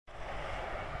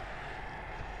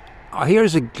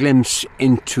Here's a glimpse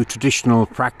into traditional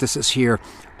practices here.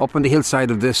 Up on the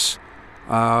hillside of this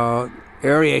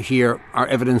area here are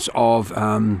evidence of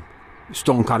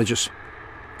stone cottages.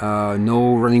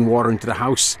 No running water into the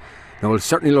house. No,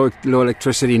 certainly low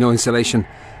electricity, no insulation.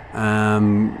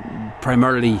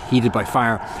 Primarily heated by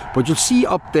fire. But you'll see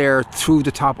up there through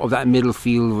the top of that middle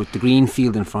field with the green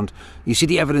field in front, you see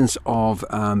the evidence of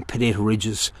potato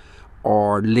ridges,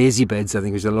 or lazy beds, I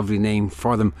think is a lovely name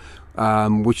for them,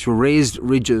 which were raised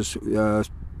ridges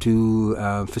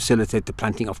to facilitate the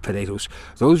planting of potatoes.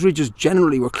 Those ridges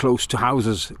generally were close to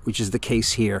houses, which is the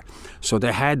case here. So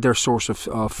they had their source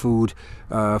of food,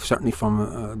 certainly from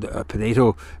a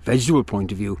potato vegetable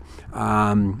point of view.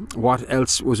 What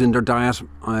else was in their diet,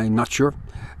 I'm not sure,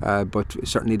 but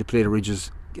certainly the potato ridges,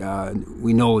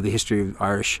 we know the history of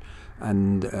Irish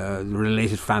and the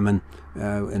related famine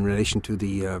in relation to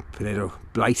the potato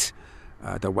blight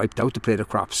that wiped out the potato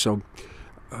crops. So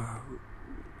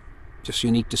just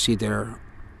unique to see their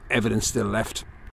evidence still left.